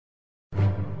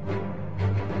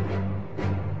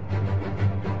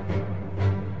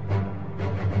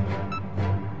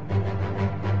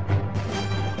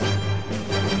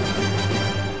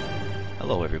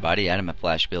everybody, Adam at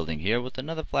Flash Building here with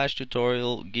another Flash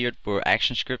tutorial geared for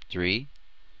ActionScript 3,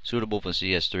 suitable for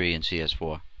CS3 and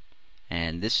CS4.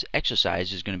 And this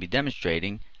exercise is going to be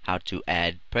demonstrating how to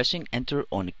add pressing enter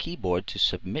on the keyboard to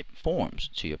submit forms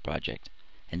to your project.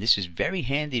 And this is very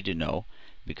handy to know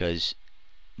because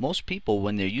most people,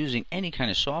 when they're using any kind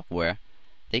of software,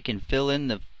 they can fill in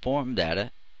the form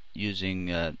data using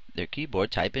their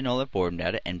keyboard, type in all their form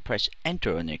data, and press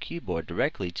enter on their keyboard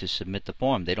directly to submit the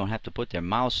form. They don't have to put their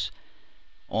mouse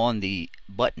on the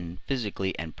button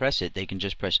physically and press it. They can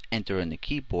just press enter on the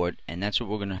keyboard, and that's what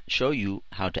we're going to show you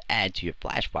how to add to your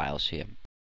Flash files here.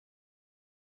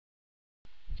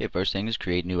 Okay, first thing is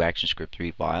create a new ActionScript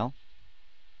 3 file.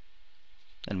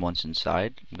 Then once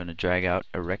inside, I'm going to drag out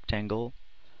a rectangle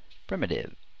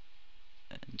primitive.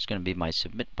 It's going to be my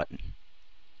submit button.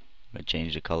 I'm going to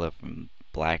change the color from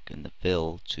black and the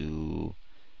fill to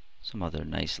some other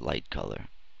nice light color.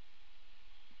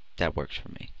 That works for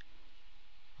me.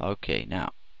 Okay,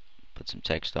 now put some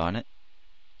text on it.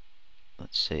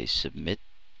 Let's say submit.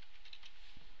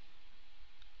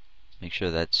 Make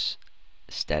sure that's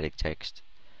static text.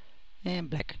 And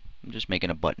black. I'm just making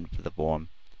a button for the form.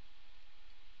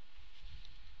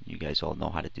 You guys all know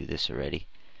how to do this already.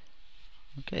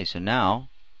 Okay, so now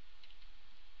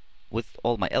with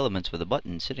all my elements for the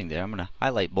button sitting there, I'm going to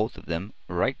highlight both of them,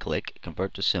 right click,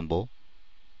 convert to symbol,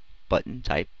 button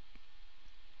type,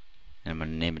 and I'm going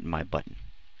to name it my button,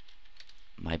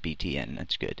 my BTN.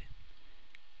 That's good.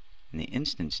 And the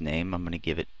instance name, I'm going to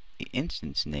give it the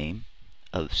instance name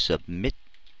of submit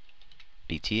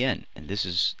BTN, and this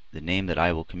is the name that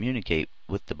I will communicate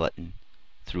with the button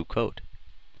through code.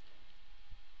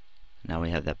 Now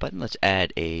we have that button. Let's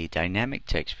add a dynamic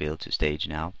text field to stage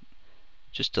now,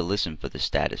 just to listen for the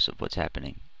status of what's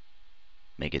happening.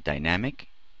 Make it dynamic.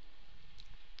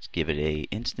 Let's give it a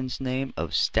instance name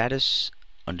of status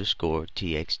underscore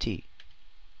txt.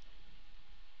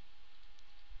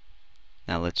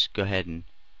 Now let's go ahead and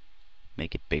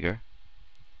make it bigger.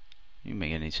 You can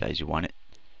make it any size you want it.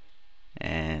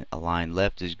 And align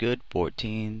left is good.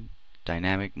 14.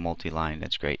 Dynamic multi-line.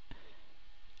 That's great.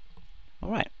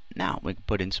 Alright, now we can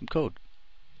put in some code.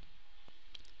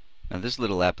 Now this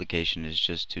little application is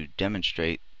just to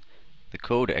demonstrate the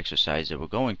code exercise that we're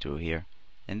going through here,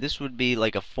 and this would be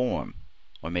like a form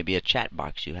or maybe a chat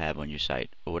box you have on your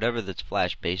site or whatever that's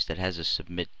Flash based that has a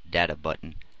submit data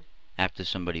button. After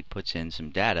somebody puts in some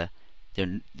data,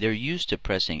 they're used to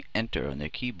pressing enter on their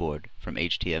keyboard from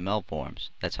HTML forms.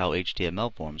 That's how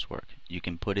HTML forms work. You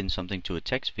can put in something to a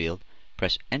text field,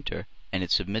 press enter, and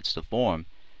it submits the form.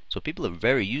 So people are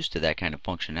very used to that kind of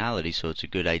functionality, so it's a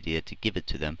good idea to give it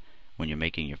to them when you're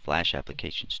making your Flash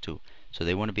applications too. So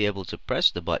they want to be able to press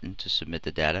the button to submit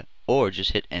the data or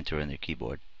just hit enter on their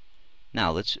keyboard.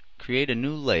 Now let's create a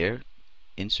new layer,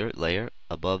 insert layer,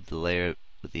 above the layer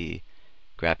with the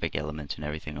graphic elements and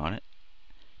everything on it.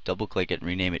 Double click it and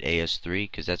rename it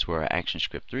AS3 because that's where our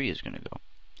ActionScript 3 is going to go.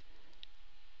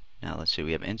 Now let's see,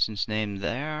 we have instance name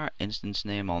there, instance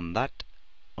name on that.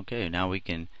 Okay, now we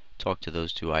can talk to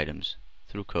those two items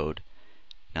through code.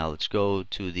 Now let's go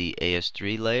to the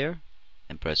AS3 layer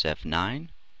and press F9,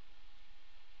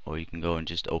 or you can go and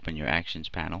just open your actions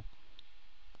panel.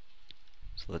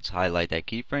 So let's highlight that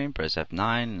keyframe, press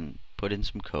F9, and put in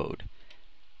some code.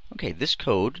 Okay, this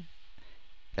code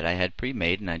that I had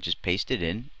pre-made and I just pasted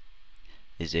in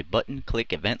is a button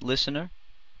click event listener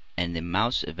and the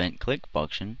mouse event click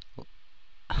function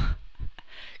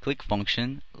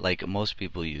like most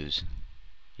people use.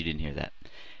 You didn't hear that.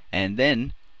 And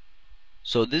then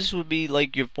so this would be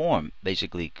like your form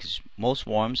basically, because most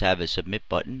forms have a submit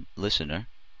button listener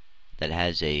that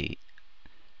has a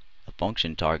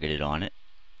function targeted on it,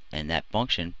 and that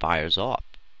function fires off,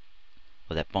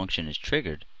 or that function is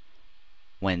triggered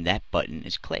when that button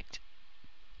is clicked.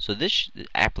 So this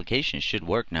application should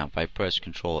work now. If I press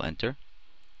Control Enter,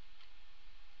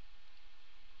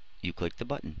 you click the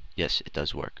button. Yes, it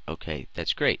does work. Okay,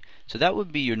 that's great. So that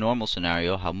would be your normal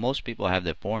scenario, how most people have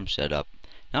their form set up.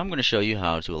 Now I'm going to show you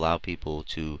how to allow people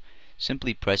to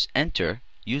simply press enter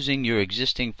using your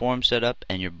existing form setup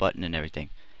and your button and everything.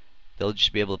 They'll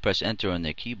just be able to press enter on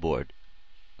their keyboard.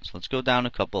 So let's go down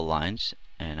a couple of lines,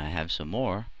 and I have some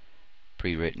more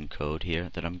pre-written code here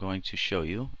that I'm going to show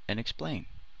you and explain.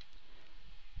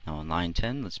 Now on line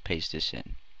 10, let's paste this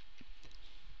in.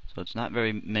 So it's not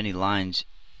very many lines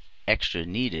extra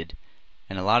needed,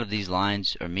 and a lot of these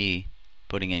lines are me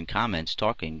putting in comments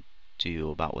talking to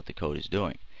you about what the code is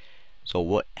doing. So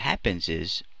what happens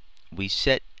is we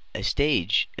set a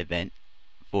stage event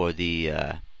for the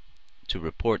to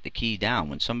report the key down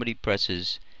when somebody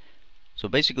presses. So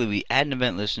basically we add an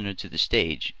event listener to the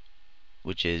stage,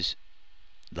 which is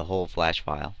the whole flash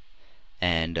file,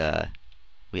 and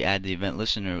we add the event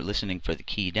listener listening for the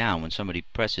key down. When somebody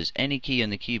presses any key on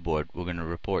the keyboard, we're going to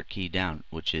report key down,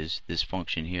 which is this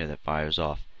function here that fires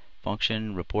off.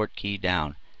 Function report key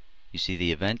down. You see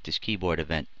the event is keyboard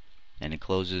event, and it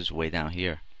closes way down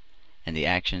here. And the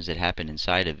actions that happen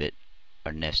inside of it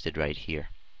are nested right here.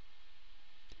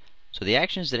 So the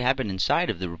actions that happen inside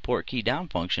of the report key down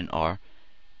function are,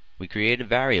 we create a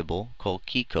variable called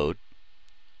key code,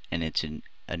 and it's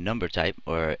a number type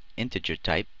or integer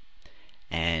type,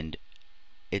 and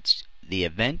it's the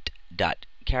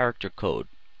event.character code,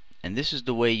 and this is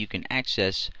the way you can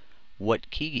access what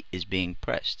key is being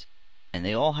pressed, and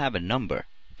they all have a number.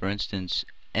 For instance,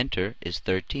 enter is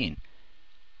 13,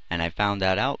 and I found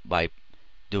that out by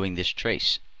doing this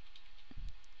trace.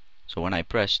 So when I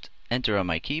pressed enter on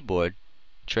my keyboard,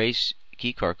 trace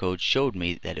keycard code showed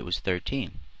me that it was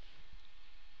 13.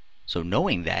 So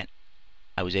knowing that,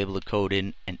 I was able to code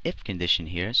in an if condition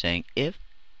here saying if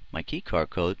my keycard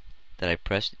code that I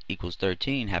pressed equals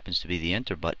 13 happens to be the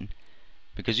enter button,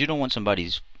 because you don't want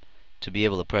somebody to be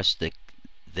able to press the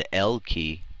L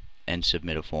key and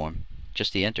submit a form,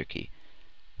 just the enter key.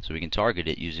 So we can target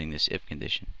it using this if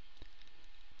condition.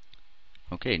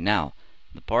 Okay, now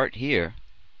the part here,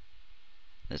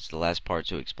 that's the last part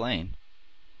to explain,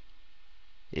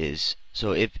 is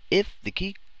so if the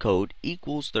key code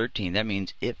equals 13, that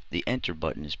means if the enter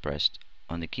button is pressed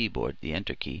on the keyboard, the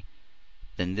enter key,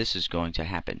 then this is going to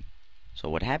happen. So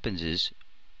what happens is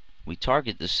we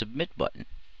target the submit button,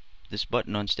 this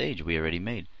button on stage we already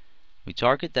made. We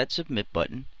target that submit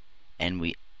button and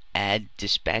we add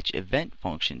dispatch event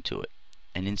function to it,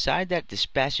 and inside that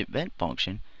dispatch event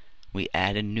function we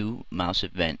add a new mouse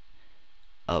event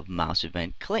of mouse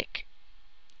event click,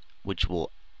 which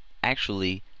will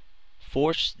actually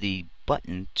force the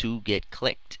button to get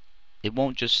clicked. It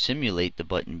won't just simulate the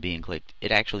button being clicked,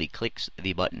 it actually clicks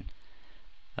the button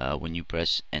when you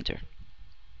press enter.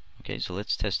 Okay, so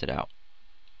let's test it out.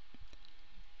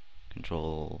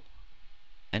 Control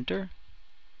enter.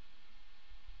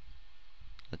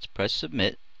 Let's press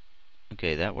submit.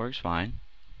 Okay, that works fine.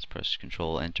 Let's press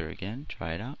control enter again,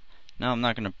 try it out. Now I'm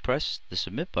not going to press the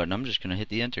submit button, I'm just going to hit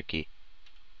the enter key.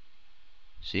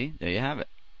 See, there you have it.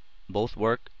 Both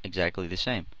work exactly the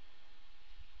same.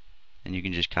 And you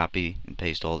can just copy and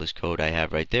paste all this code I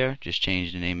have right there. Just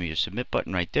change the name of your submit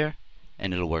button right there,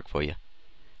 and it'll work for you.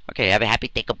 Okay, have a happy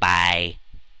day. Goodbye.